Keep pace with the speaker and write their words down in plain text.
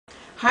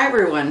Hi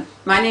everyone,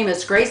 my name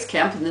is Grace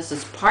Kemp and this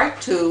is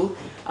part 2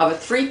 of a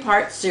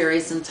 3-part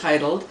series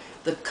entitled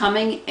The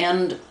Coming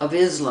End of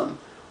Islam,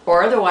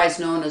 or otherwise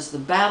known as the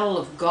Battle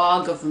of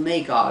Gog of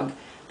Magog,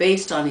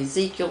 based on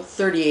Ezekiel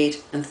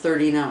 38 and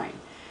 39.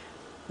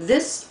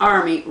 This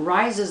army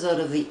rises out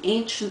of the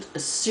ancient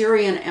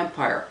Assyrian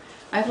Empire.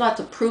 I have lots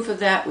of proof of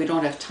that. We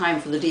don't have time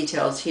for the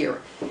details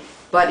here.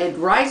 But it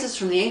rises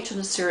from the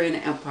ancient Assyrian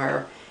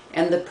Empire,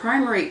 and the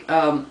primary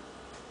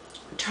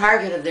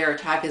target of their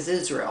attack is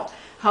Israel.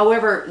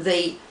 However,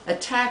 they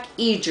attack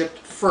Egypt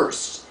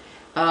first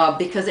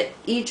because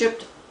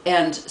Egypt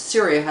and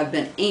Syria have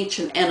been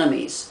ancient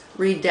enemies.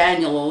 Read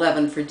Daniel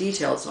 11 for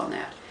details on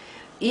that.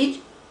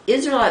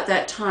 Israel at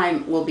that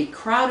time will be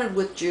crowded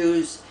with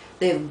Jews.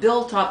 They've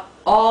built up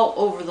all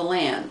over the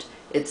land,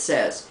 it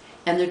says,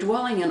 and they're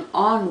dwelling in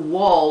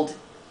unwalled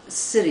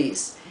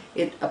cities.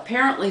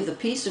 Apparently the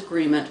peace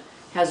agreement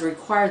has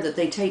required that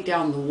they take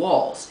down the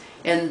walls.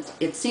 And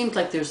it seems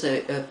like there's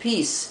a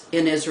peace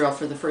in Israel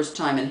for the first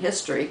time in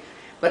history,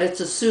 but it's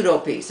a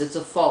pseudo-peace, it's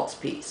a false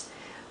peace.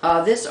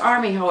 This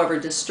army, however,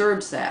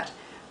 disturbs that.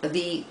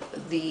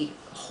 The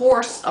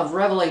horse of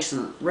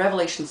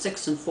Revelation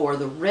 6 and 4,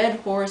 the red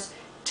horse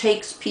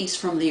takes peace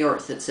from the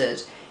earth, it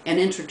says, and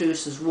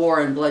introduces war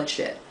and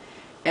bloodshed.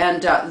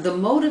 And the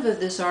motive of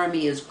this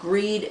army is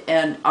greed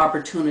and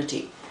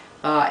opportunity,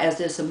 as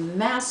there's a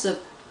massive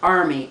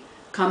army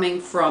coming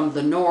from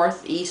the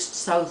north, east,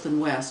 south, and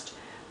west,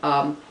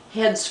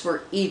 heads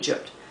for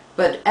Egypt.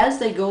 But as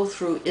they go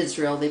through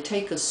Israel, they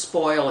take a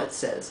spoil, it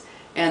says,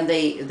 and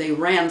they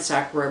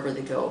ransack wherever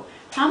they go.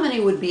 How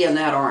many would be in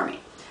that army?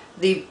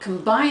 The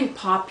combined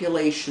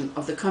population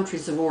of the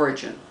countries of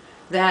origin,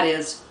 that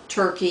is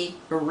Turkey,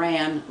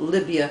 Iran,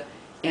 Libya,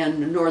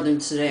 and northern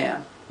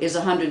Sudan, is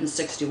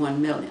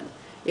 161 million.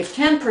 If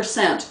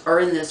 10% are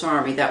in this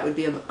army, that would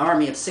be an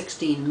army of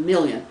 16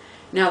 million.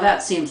 Now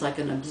that seems like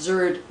an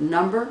absurd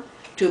number,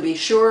 to be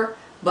sure,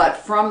 but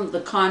from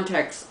the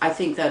context, I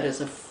think that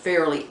is a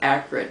fairly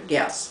accurate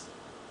guess.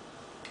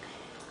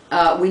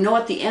 We know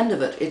at the end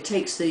of it, it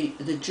takes the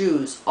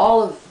Jews,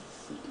 all of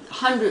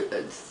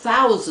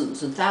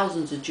thousands and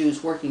thousands of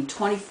Jews working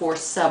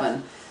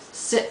 24/7,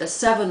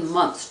 7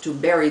 months to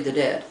bury the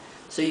dead.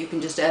 So you can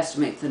just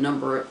estimate the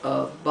number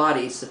of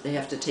bodies that they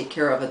have to take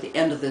care of at the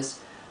end of this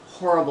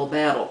horrible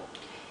battle.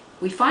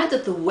 We find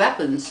that the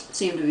weapons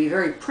seem to be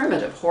very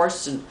primitive,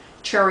 horse and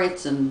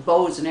chariots and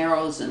bows and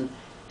arrows and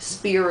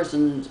spears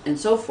and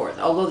so forth,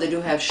 although they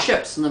do have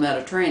ships in the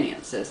Mediterranean,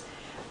 it says.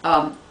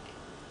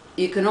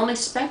 You can only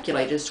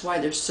speculate as to why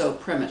they're so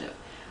primitive.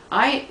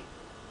 I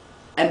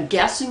am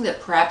guessing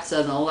that perhaps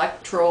an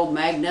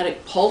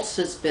electromagnetic pulse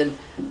has been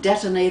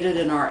detonated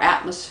in our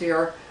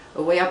atmosphere,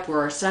 way up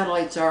where our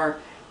satellites are.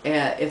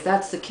 If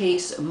that's the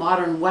case,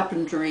 modern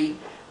weaponry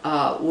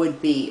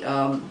would be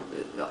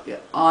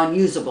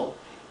unusable,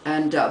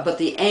 but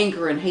the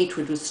anger and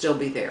hatred would still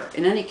be there.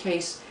 In any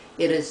case,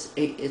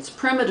 it's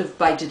primitive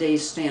by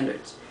today's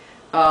standards.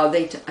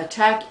 They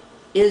attack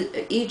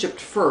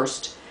Egypt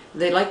first.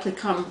 They likely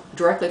come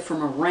directly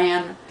from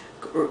Iran,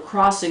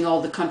 crossing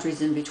all the countries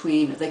in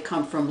between. They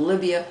come from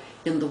Libya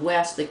in the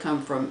west. They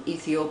come from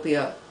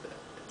Ethiopia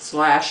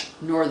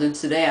 / northern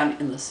Sudan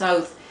in the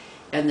south,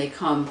 and they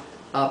come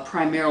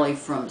primarily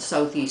from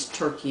southeast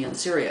Turkey and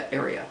Syria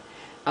area.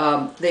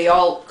 They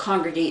all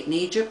congregate in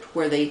Egypt,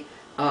 where they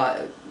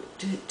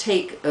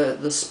take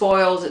the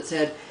spoils, it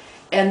said.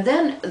 And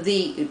then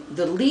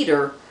the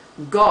leader,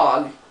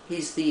 Gog,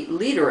 he's the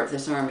leader of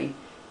this army,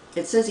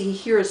 it says he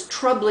hears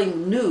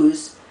troubling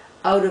news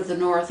out of the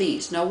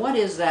northeast. Now what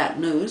is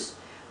that news?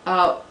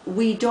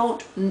 We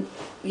don't,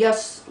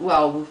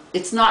 well,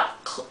 it's not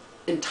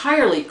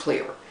entirely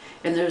clear,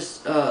 and there's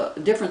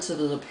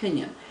differences of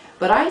opinion.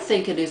 But I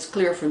think it is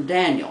clear from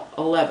Daniel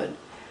 11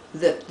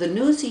 that the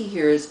news he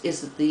hears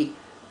is that the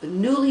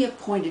newly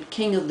appointed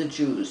king of the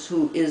Jews,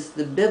 who is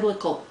the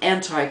biblical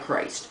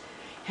Antichrist,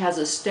 has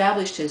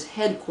established his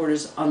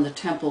headquarters on the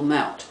Temple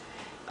Mount,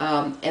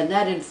 and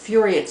that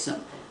infuriates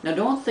him. Now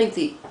don't think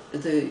the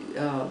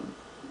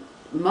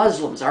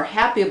Muslims are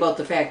happy about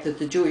the fact that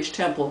the Jewish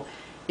temple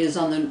is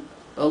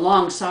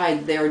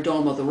alongside their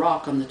Dome of the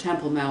Rock on the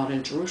Temple Mount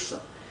in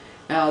Jerusalem.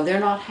 They're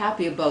not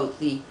happy about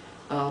the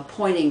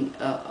appointing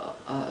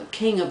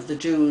king of the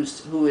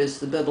Jews, who is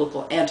the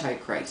biblical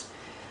Antichrist.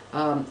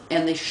 And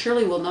they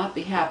surely will not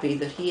be happy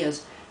that he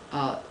has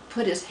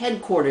put his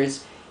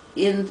headquarters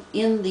in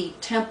the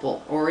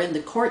temple, or in the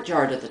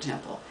courtyard of the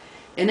temple.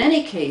 In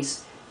any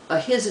case,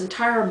 his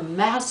entire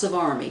massive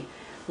army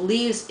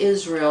leaves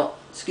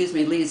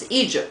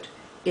Egypt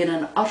in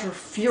an utter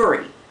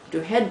fury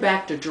to head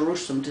back to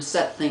Jerusalem to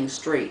set things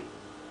straight.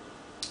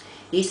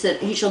 He said,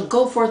 "He shall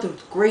go forth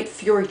with great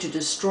fury to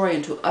destroy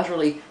and to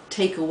utterly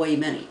take away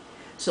many."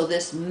 So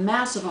this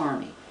massive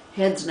army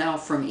heads now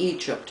from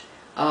Egypt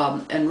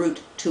en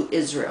route to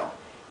Israel.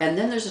 And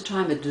then there's a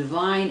time of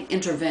divine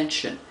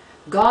intervention.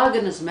 Gog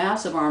and his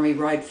massive army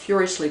ride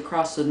furiously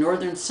across the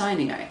northern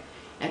Sinai.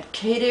 At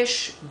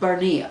Kadesh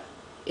Barnea,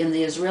 in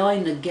the Israeli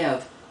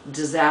Negev,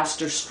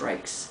 disaster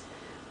strikes.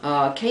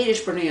 Kadesh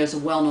Barnea is a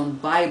well-known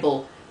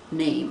Bible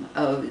name.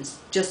 It's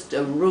just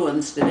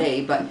ruins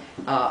today, but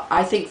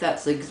I think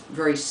that's the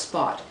very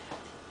spot.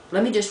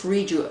 Let me just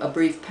read you a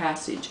brief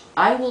passage.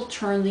 I will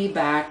turn thee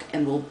back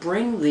and will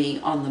bring thee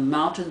on the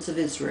mountains of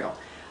Israel.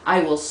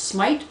 I will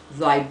smite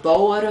thy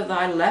bow out of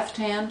thy left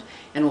hand,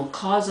 and will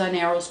cause thine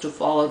arrows to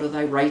fall out of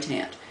thy right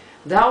hand.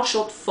 Thou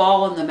shalt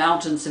fall on the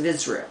mountains of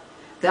Israel.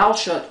 Thou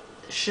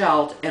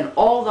shalt, and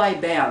all thy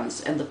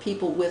bands, and the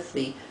people with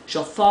thee,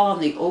 shall fall on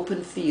the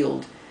open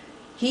field.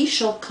 He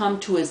shall come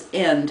to his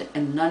end,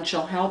 and none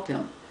shall help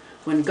him.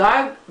 When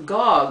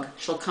Gog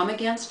shall come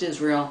against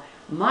Israel,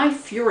 my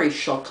fury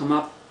shall come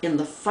up in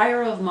the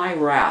fire of my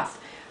wrath,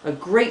 a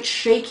great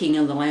shaking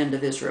in the land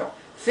of Israel.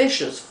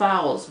 Fishes,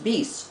 fowls,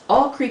 beasts,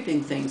 all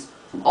creeping things,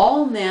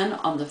 all men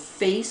on the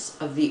face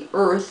of the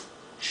earth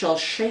shall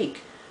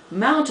shake.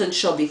 Mountains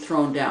shall be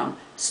thrown down,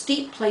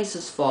 steep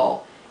places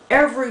fall,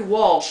 every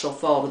wall shall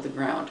fall to the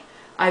ground.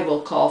 I will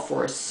call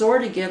for a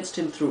sword against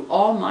him through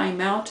all my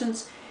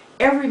mountains.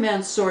 Every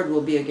man's sword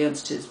will be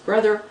against his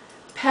brother.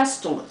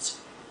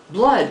 Pestilence,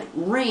 blood,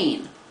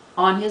 rain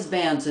on his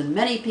bands, and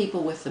many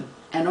people with them,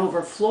 and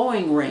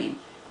overflowing rain,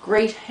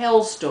 great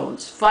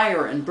hailstones,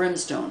 fire and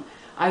brimstone.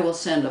 I will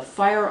send a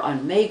fire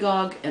on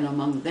Magog and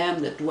among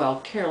them that dwell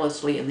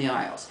carelessly in the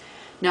isles.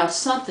 Now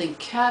something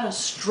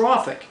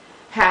catastrophic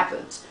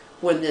happens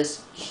when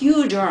this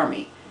huge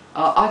army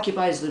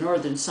occupies the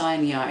northern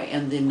Sinai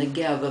and the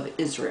Negev of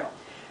Israel.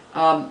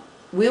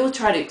 We will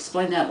try to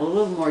explain that in a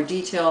little more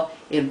detail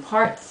in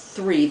part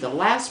 3, the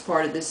last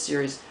part of this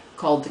series,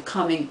 called The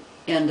Coming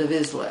End of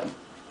Islam.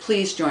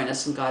 Please join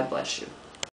us, and God bless you.